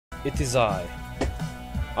it is I,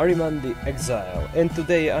 Ariman the Exile, and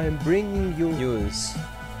today I am bringing you news,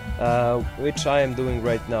 which I am doing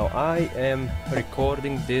right now. I am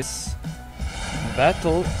recording this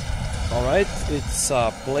battle, alright, it's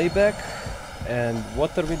playback, and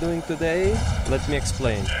what are we doing today? Let me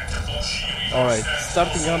explain. Alright,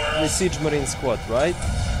 starting up with Siege Marine Squad, right?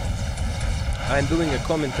 I'm doing a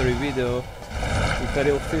commentary video,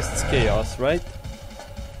 Imperial Fists Chaos, right?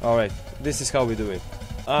 Alright, this is how we do it.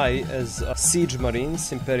 I, as Siege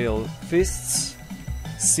Marines, Imperial Fists,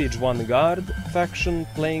 Siege 1 Guard faction,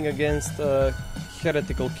 playing against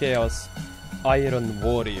Heretical Chaos Iron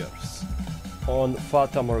Warriors on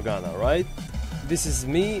Fata Morgana, right? This is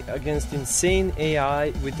me against insane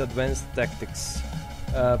AI with advanced tactics,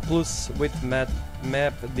 plus with map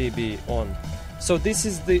DB on. So this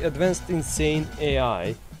is the advanced insane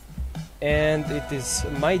AI, and it is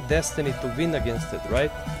my destiny to win against it,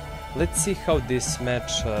 right? Let's see how this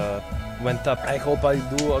match went up. I hope I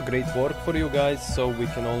do a great work for you guys, so we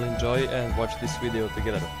can all enjoy and watch this video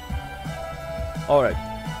together. Alright,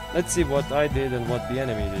 let's see what I did and what the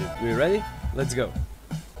enemy did. We ready? Let's go.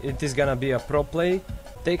 It is gonna be a pro play.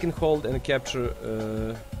 Take and hold and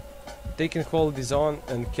capture. Take and hold is on,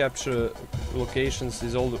 and capture locations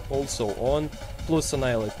is also on, plus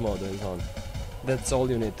annihilate mode is on. That's all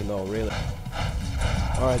you need to know, really.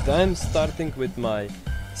 Alright, I'm starting with my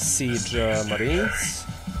Siege Marines,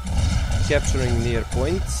 capturing near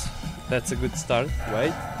points. That's a good start,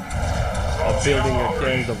 right? Building a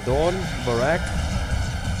Hand of Dawn, barrack,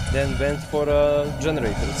 then went for a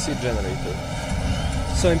generator, siege generator.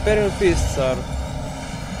 So Imperial Fists are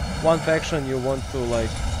one faction you want to like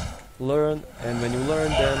learn, and when you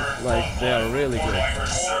learn them, like, they are really good.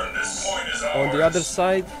 On the other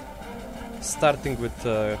side, starting with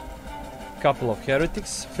a couple of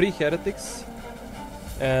heretics, 3 heretics,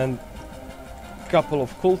 and couple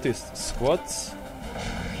of cultist squads,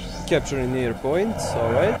 capturing near points.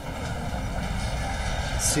 Alright,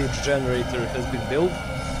 siege generator has been built,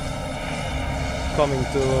 coming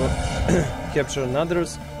to capture another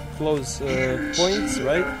close points,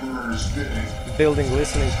 right? Building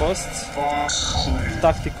listening posts.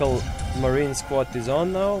 Tactical marine squad is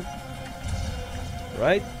on now,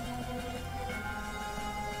 right?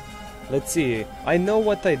 Let's see, I know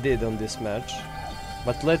what I did on this match,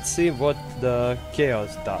 but let's see what the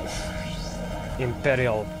Chaos does.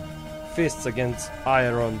 Imperial Fists against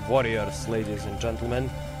Iron Warriors, ladies and gentlemen.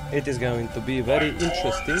 It is going to be very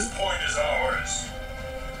interesting.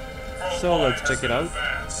 So let's check it out.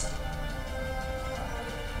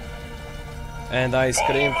 And I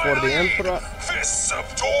scream for the Emperor.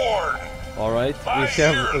 Alright, we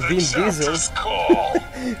have Vin Diesel.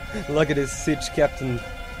 Look at this siege captain.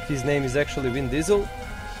 His name is actually Vin Diesel.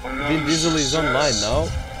 Vin Diesel is online now.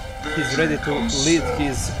 He's ready to lead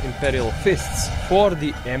his Imperial Fists for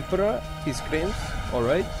the Emperor. He screams.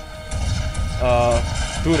 Alright.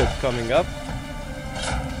 Turret coming up.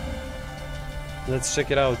 Let's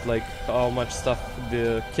check it out, like how much stuff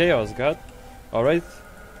the Chaos got. Alright.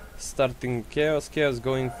 Starting Chaos. Chaos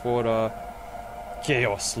going for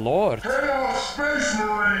Chaos Lord. Chaos Space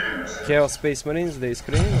Marines! Chaos Space Marines, they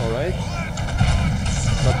scream, alright.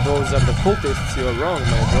 But those are the cultists, you're wrong,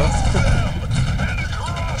 my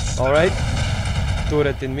bro. Alright.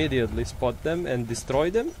 Turret immediately spot them and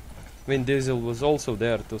destroy them. Vin Diesel was also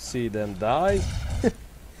there to see them die.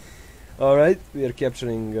 Alright, we are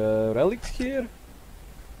capturing relics here.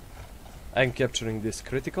 I'm capturing this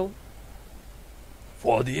critical.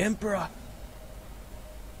 For the Emperor!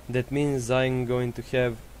 That means I'm going to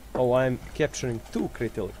have... Oh, I'm capturing 2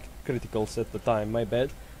 criticals at the time, my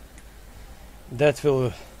bad. That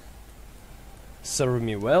will serve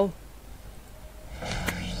me well.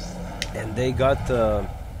 And they got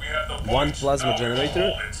 1 plasma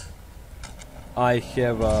generator. I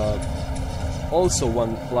have also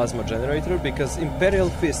 1 plasma generator, because Imperial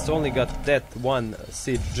Fists only got that 1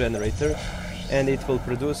 siege generator, and it will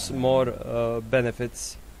produce more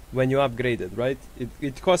benefits when you upgrade it, right?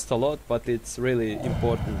 It costs a lot, but it's really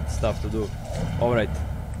important stuff to do. Alright,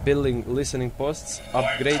 building listening posts,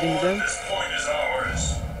 upgrading them.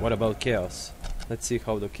 What about Chaos? Let's see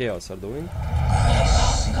how the Chaos are doing.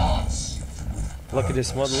 Look at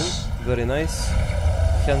this model, very nice.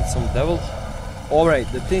 Handsome devil.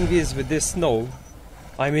 Alright, the thing is with this snow,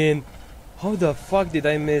 I mean, how the fuck did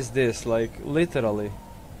I miss this? Like, literally.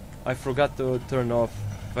 I forgot to turn off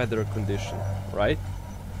weather condition, right?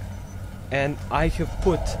 And I have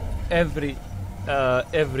put every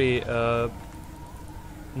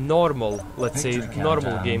normal, let's say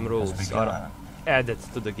normal game rules are added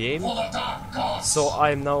to the game. So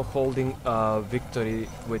I'm now holding a victory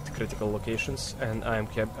with critical locations, and I'm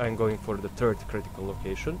going for the third critical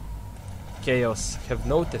location. Chaos have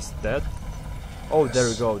noticed that. Oh, there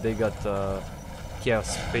we go. They got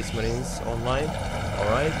Chaos Space Marines online.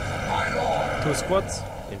 Alright. 2 squads.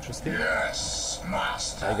 Interesting.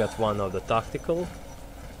 I got one of the tactical.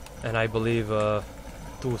 And I believe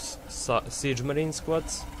 2 Siege Marine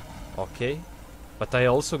squads. Okay. But I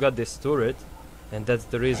also got this turret. And that's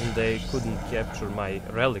the reason they couldn't capture my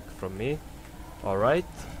relic from me. Alright.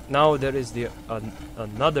 Now there is the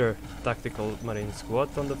another tactical Marine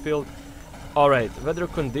squad on the field. Alright, weather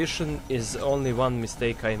condition is only one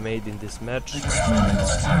mistake I made in this match.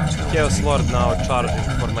 Chaos Lord now charging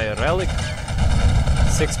for my relic.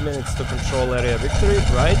 6 minutes to control area victory,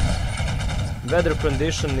 right? Weather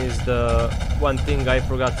condition is the one thing I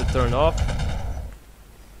forgot to turn off.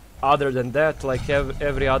 Other than that, like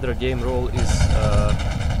every other game rule is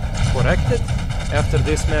corrected. After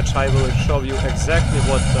this match I will show you exactly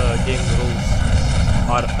what game rules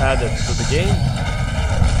are added to the game.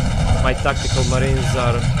 My tactical marines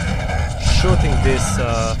are shooting this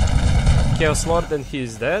Chaos Lord and he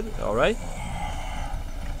is dead, alright.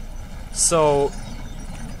 So,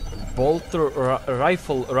 bolter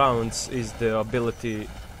rifle rounds is the ability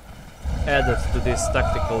added to this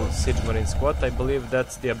tactical Siege Marine squad. I believe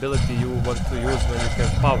that's the ability you want to use when you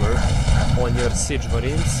have power on your Siege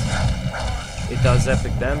Marines. It does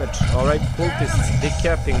epic damage. Alright, cultists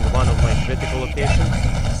decapping one of my critical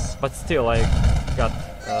locations, but still I got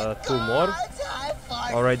 2 more.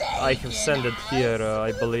 Alright, I have sent it here,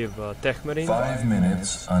 I believe, Tech Marine. 5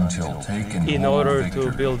 minutes until taken. In order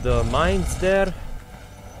to build mines there.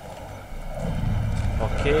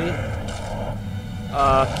 Okay.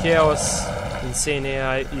 Chaos Insane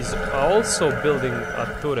AI is also building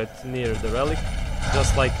a turret near the relic,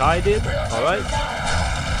 just like I did. Alright.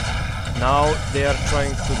 Now they are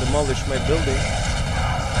trying to demolish my building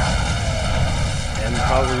and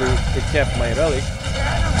probably decap my relic.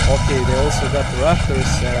 Okay, they also got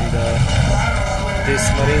rafters and these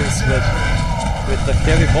marines with the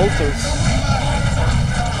heavy bolters.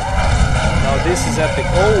 Now this is epic.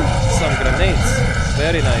 Oh, some grenades.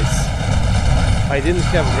 Very nice. I didn't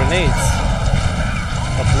have grenades,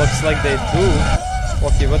 but looks like they do.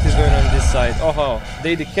 Okay, what is going on this side? Oh,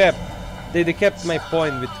 they decapped my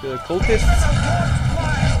point with cultists.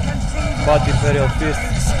 But Imperial Fist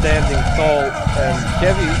standing tall and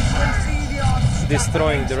heavy,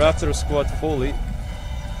 destroying the Raptor squad fully.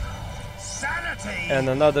 And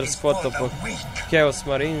another squad of Chaos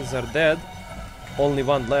Marines are dead. Only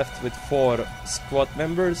one left with 4 squad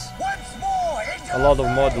members. A lot of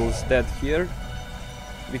models dead here.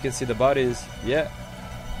 We can see the bodies. Yeah.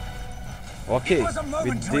 Okay,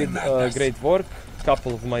 we did great work.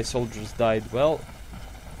 Couple of my soldiers died well.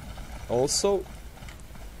 Also.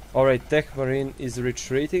 Alright, Tech Marine is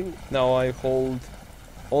retreating. Now I hold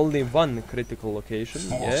only 1 critical location.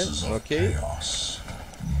 Yeah, okay.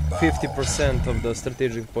 50% of the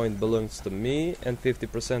strategic point belongs to me and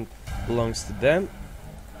 50% belongs to them.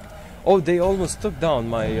 Oh, they almost took down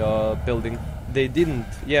my building. They didn't.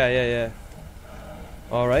 Yeah.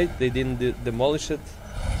 Alright, they didn't demolish it.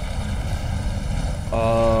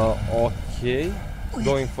 Okay.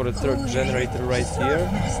 Going for a 3rd generator right here.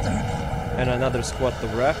 And another squad of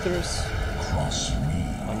raptors.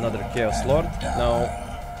 Another Chaos Lord. Now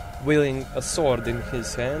wielding a sword in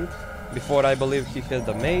his hand. Before I believe he had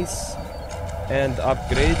a mace. And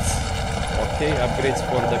upgrades. Okay, upgrades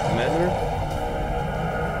for the commander.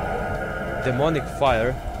 Demonic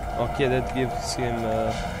fire. Okay, that gives him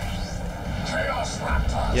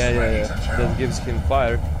yeah. That gives him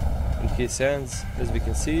fire in his hands, as we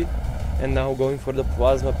can see. And now going for the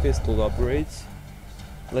plasma pistol upgrades.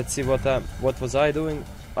 Let's see what was I doing.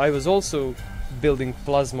 I was also building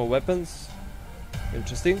plasma weapons.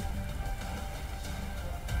 Interesting.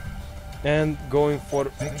 And going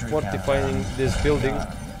for fortifying this building.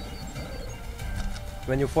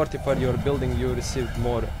 When you fortify your building, you receive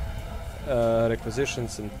more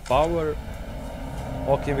requisitions and power.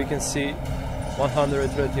 Okay, we can see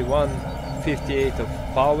 131, 58 of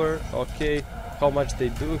power. Okay, how much they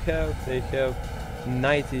do have? They have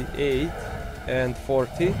 98 and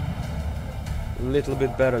 40. A little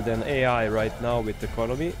bit better than AI right now with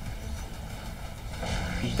economy.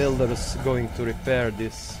 Builders going to repair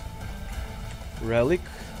this relic,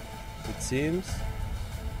 it seems.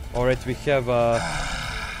 Alright, we have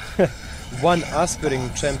one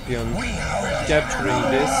aspiring champion capturing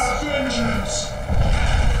this.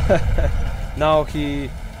 Now he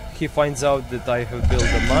finds out that I have built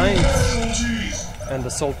the mines, and the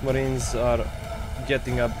assault marines are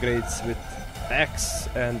getting upgrades with axe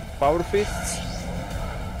and power fists.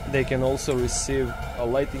 They can also receive a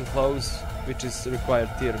lightning claws, which is required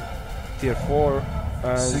tier 4,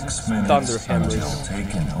 and 6 minutes thunder until hammers.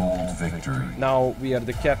 taken hold victory. Now we are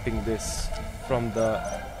decapping this from the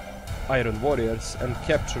Iron Warriors and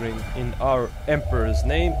capturing in our Emperor's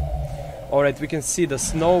name. Alright, we can see the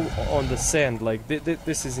snow on the sand, like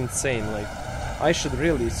this is insane. Like, I should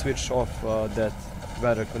really switch off that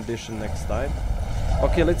weather condition next time.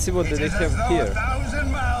 Okay, let's see what they have here.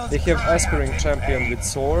 They have Aspiring Champion with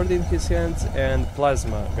sword in his hands and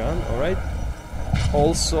plasma gun, alright.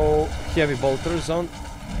 Also heavy bolters on.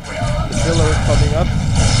 The filler coming up.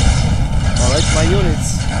 Alright, my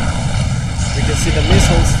units. We can see the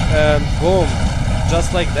missiles and boom.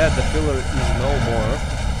 Just like that, the filler is no more.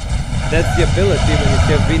 That's the ability when you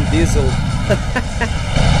have Vin Diesel.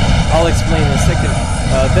 I'll explain in a second.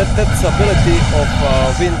 That's ability of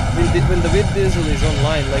when the Vin Diesel is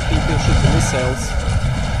online, like you can shoot the missiles.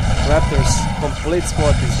 Raptor's complete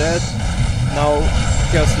squad is dead. Now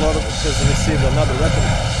Chaos Lord has received another weapon.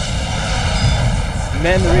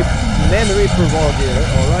 Man Reaper Wargear,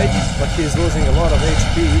 alright, but he's losing a lot of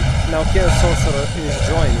HP. Now Chaos Sorcerer is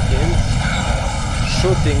joining him,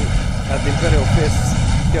 shooting at the Imperial Fists.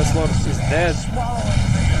 Chaos Lord is dead.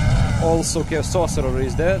 Also Chaos Sorcerer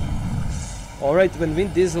is dead. Alright, when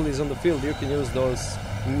Vin Diesel is on the field, you can use those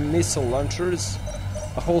missile launchers.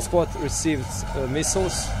 A whole squad receives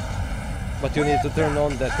missiles, but you need to turn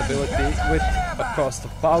on that ability with a cost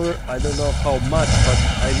of power. I don't know how much, but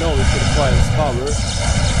I know it requires power.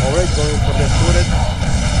 Alright, going for that turret.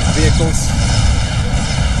 Vehicles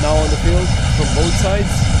now on the field from both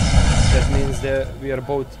sides. That means that we are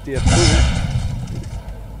both tier 2.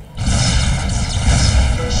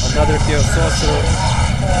 Another Chaos Sorcerer.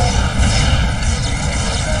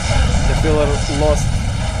 The filler lost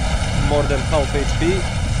more than half HP.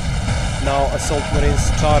 Now Assault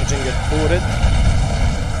Marines charging at turret.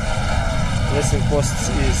 Listening posts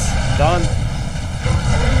is done.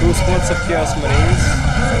 2 squads of Chaos Marines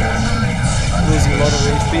losing a lot of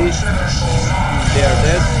HP. They are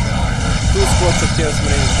dead. 2 squads of Chaos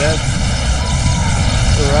Marines dead.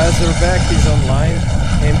 The Razorback is online.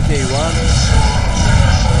 MK1.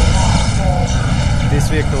 This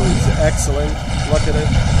vehicle is excellent. Look at it.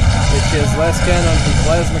 It has less cannon and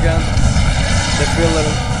plasma gun. The filler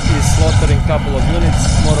is slaughtering a couple of units.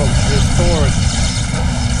 Moral restored.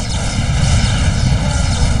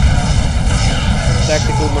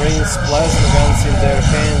 Tactical Marines, plasma guns in their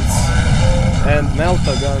hands, and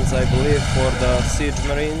melta guns, I believe, for the Siege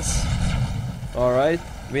Marines. Alright,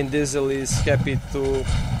 Vin Diesel is happy to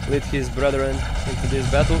lead his brethren into this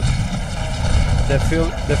battle. The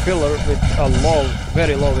filler with a low,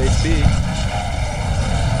 very low HP.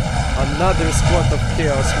 Another squad of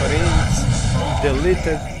Chaos Marines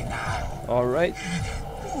deleted. Alright,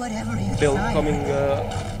 Bill coming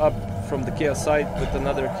up from the Chaos side with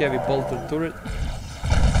another heavy bolter turret.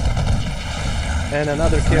 And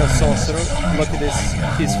another Chaos Sorcerer. Look at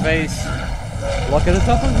his face. Look at the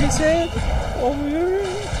top of his head. Oh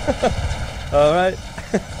yeah. Alright.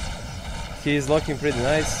 He's looking pretty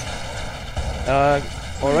nice.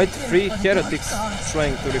 Alright, 3 heretics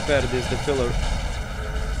trying to repair this filler.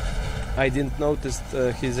 I didn't notice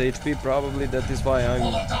his HP, probably that is why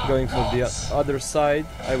I'm going for the other side.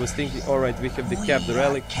 I was thinking, alright, we have decapped the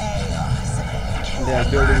relic. They are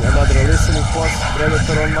building another listening post,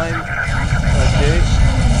 Predator online. Okay.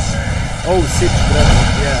 Oh, Siege Predator,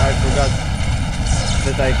 yeah, I forgot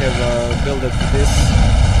that I have built this.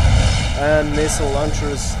 And missile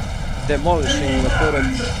launchers demolishing the turret.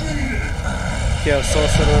 Chaos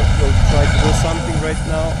Sorcerer will try to do something right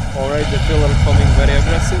now. Alright, the filler coming very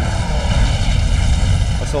aggressive.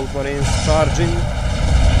 Assault Marines charging.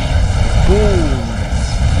 Boom!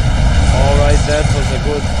 Alright, that was a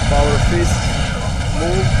good power fist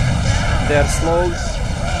move. They are slowed.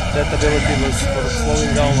 That ability was for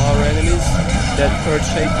slowing down our enemies. That earth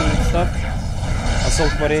shaking stuff.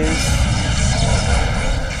 Assault Marines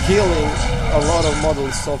killing a lot of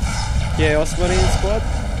models of Chaos Marine squad.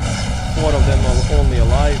 4 of them are only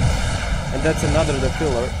alive. And that's another the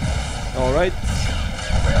filler. Alright.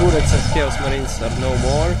 Turrets of Chaos Marines are no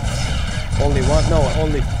more. Only 1, no,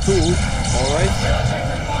 only 2. Alright.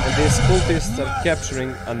 And these cultists are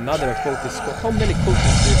capturing another cultist. How many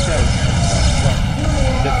cultists do you have?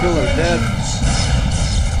 The filler dead.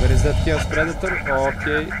 Where is that Chaos Predator?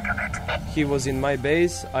 Okay. He was in my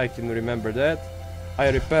base. I can remember that. I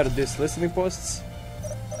repaired these listening posts.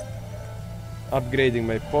 Upgrading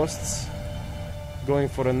my posts. Going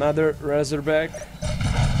for another Razorback.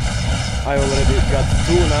 I already got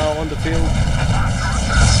 2 now on the field.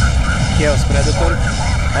 Chaos Predator.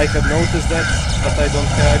 I have noticed that, but I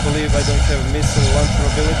believe I don't have missile launcher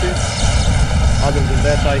ability. Other than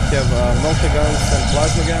that, I have melta guns and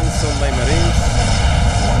plasma guns on my marines,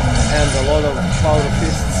 and a lot of power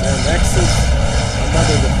fists and axes.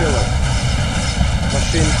 Another the filler.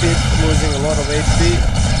 Machine pit losing a lot of HP.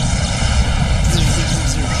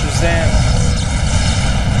 Shazam!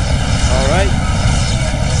 Alright.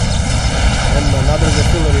 And another the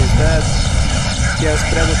filler is dead. Chaos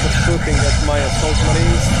Predator shooting at my assault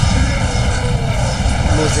marines.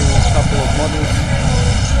 Losing a couple of models.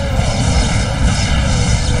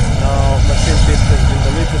 Now Machine pit has been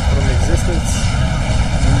deleted from existence.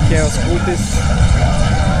 Chaos Cultists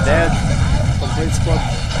dead. Complete squad.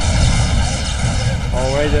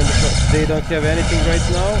 Alright, and they don't have anything right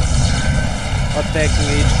now. Attacking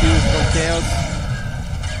HQ from Chaos.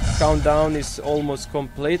 Countdown is almost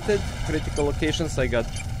completed. Critical locations, I got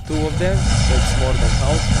 2 of them. That's more than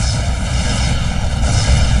half.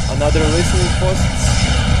 Another listening posts.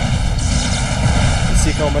 You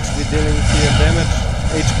see how much we're dealing here damage.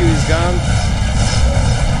 HQ is gone.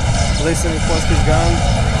 Listening post is gone.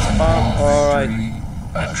 Spam. Alright.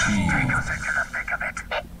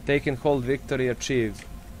 Taken hold, victory achieved.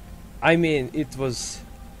 I mean, it was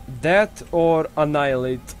that or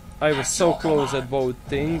annihilate. I was so close at both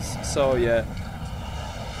things, so yeah.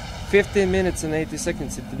 15 minutes and 80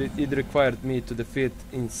 seconds it required me to defeat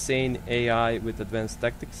insane AI with advanced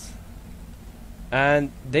tactics.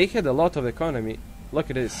 And they had a lot of economy. Look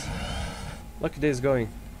at this. Look at this going.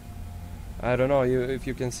 I don't know if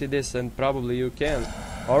you can see this, and probably you can.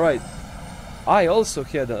 Alright. I also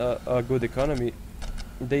had a good economy.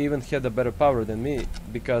 They even had a better power than me,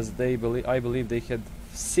 because I believe they had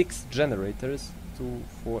 6 generators. 2,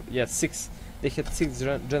 4, yeah, 6. They had 6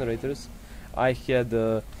 generators. I had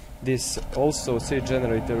this also 6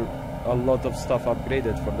 generator, a lot of stuff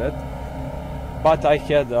upgraded for that. But I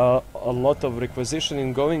had a lot of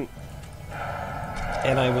requisitioning going,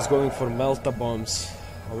 and I was going for melta bombs.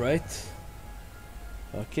 Alright.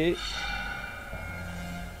 Okay.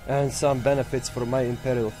 And some benefits for my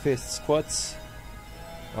Imperial Fist squads.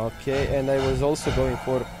 Okay, and I was also going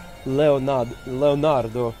for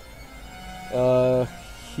Leonardo.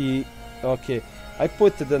 Okay. I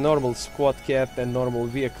put the normal squad cap and normal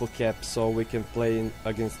vehicle cap so we can play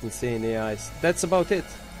against insane AIs. That's about it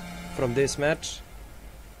from this match.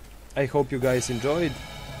 I hope you guys enjoyed,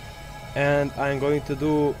 and I'm going to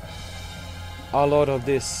do a lot of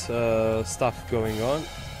this stuff going on,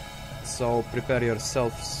 so prepare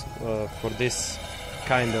yourselves for this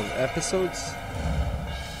kind of episodes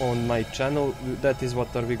on my channel. That is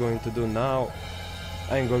what are we going to do now.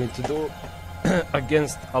 I'm going to do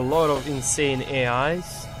against a lot of insane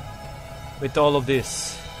AIs with all of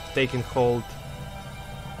this taking hold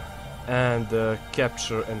and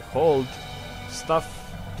capture and hold stuff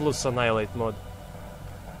plus annihilate mod.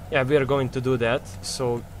 Yeah, we are going to do that,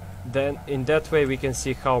 so then in that way we can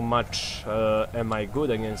see how much am I good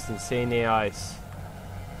against insane AIs.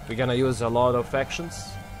 We're gonna use a lot of actions,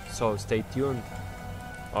 so stay tuned.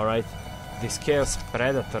 Alright, this Chaos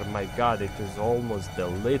Predator, my god, it is almost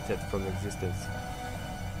deleted from existence.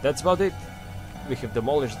 That's about it. We have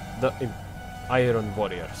demolished the Iron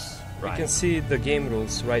Warriors. Right. You can see the game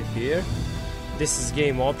rules right here. This is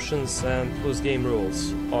game options and plus game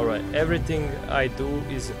rules. Alright, everything I do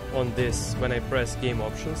is on this. When I press game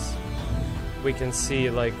options, we can see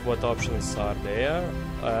like what options are there.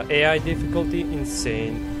 AI difficulty,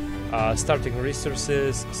 insane. Starting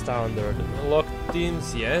resources, standard. Locked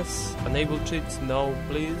teams, yes. Enable cheats, no,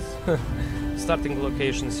 please. Starting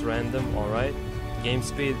locations, random, alright. Game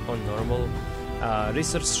speed on normal.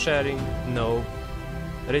 Resource sharing, no.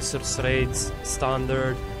 Resource rates,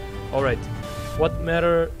 standard. Alright. What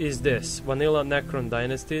matter is this? Vanilla Necron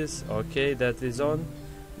Dynasties, okay, that is on.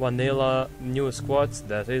 Vanilla New Squads,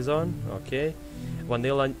 that is on, okay.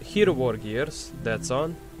 Vanilla Hero War Gears, that's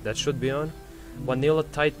on, that should be on. Vanilla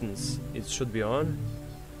Titans, it should be on.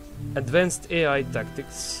 Advanced AI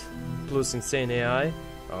Tactics plus Insane AI,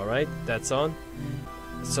 alright, that's on.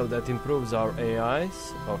 So that improves our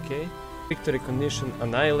AIs, okay. Victory Condition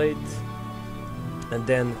Annihilate, and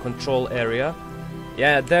then Control Area.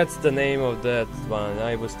 Yeah, that's the name of that one.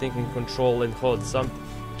 I was thinking Control and Hold,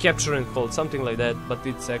 Capture and Hold, something like that, but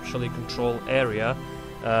it's actually Control Area.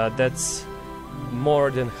 That's more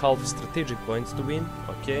than half strategic points to win,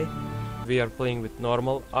 okay. We are playing with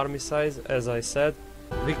normal army size, as I said.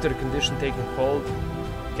 Victory condition taking hold.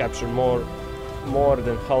 Capture more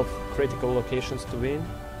than half critical locations to win.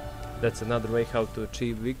 That's another way how to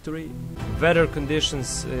achieve victory. Weather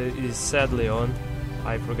conditions is sadly on.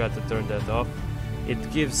 I forgot to turn that off. It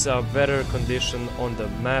gives a better condition on the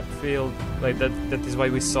map field. Like that is why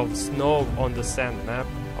we saw snow on the sand map.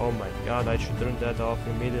 Oh my god, I should turn that off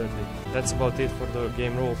immediately. That's about it for the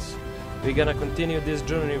game rules. We're gonna continue this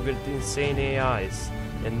journey with insane AIs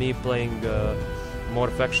and me playing more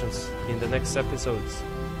factions in the next episodes.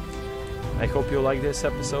 I hope you like this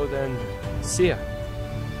episode and see ya!